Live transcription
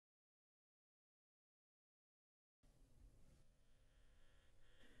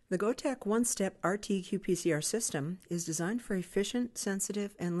The GoTaq one-step RT-qPCR system is designed for efficient,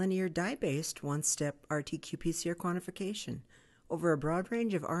 sensitive, and linear dye-based one-step RT-qPCR quantification over a broad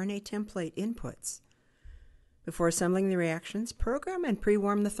range of RNA template inputs. Before assembling the reactions, program and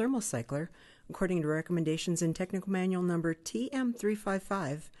pre-warm the thermal cycler according to recommendations in Technical Manual number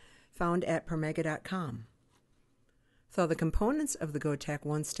TM355 found at Promega.com. Thaw the components of the GoTaq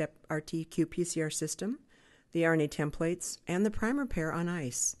one-step RT-qPCR system, the RNA templates, and the primer pair on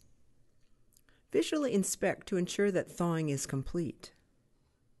ice. Visually inspect to ensure that thawing is complete.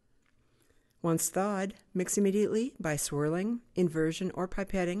 Once thawed, mix immediately by swirling, inversion, or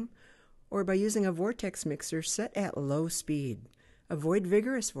pipetting, or by using a vortex mixer set at low speed. Avoid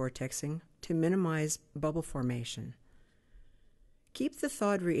vigorous vortexing to minimize bubble formation. Keep the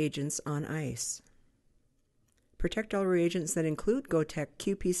thawed reagents on ice. Protect all reagents that include GoTaq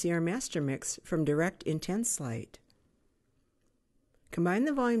qPCR master mix from direct intense light. Combine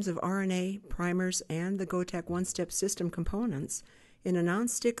the volumes of RNA, primers, and the GoTaq one-step system components in a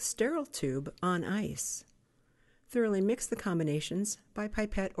non-stick sterile tube on ice. Thoroughly mix the combinations by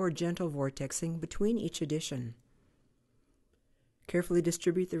pipette or gentle vortexing between each addition. Carefully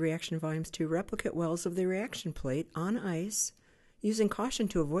distribute the reaction volumes to replicate wells of the reaction plate on ice, using caution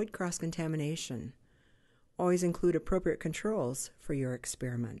to avoid cross-contamination. Always include appropriate controls for your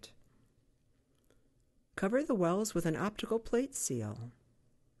experiment. Cover the wells with an optical plate seal.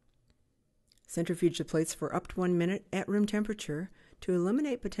 Centrifuge the plates for up to 1 minute at room temperature to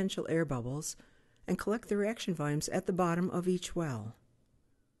eliminate potential air bubbles and collect the reaction volumes at the bottom of each well.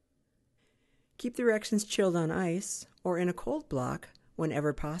 Keep the reactions chilled on ice or in a cold block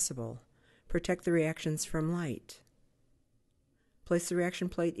whenever possible. Protect the reactions from light. Place the reaction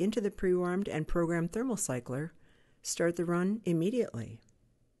plate into the pre-warmed and programmed thermal cycler. Start the run immediately.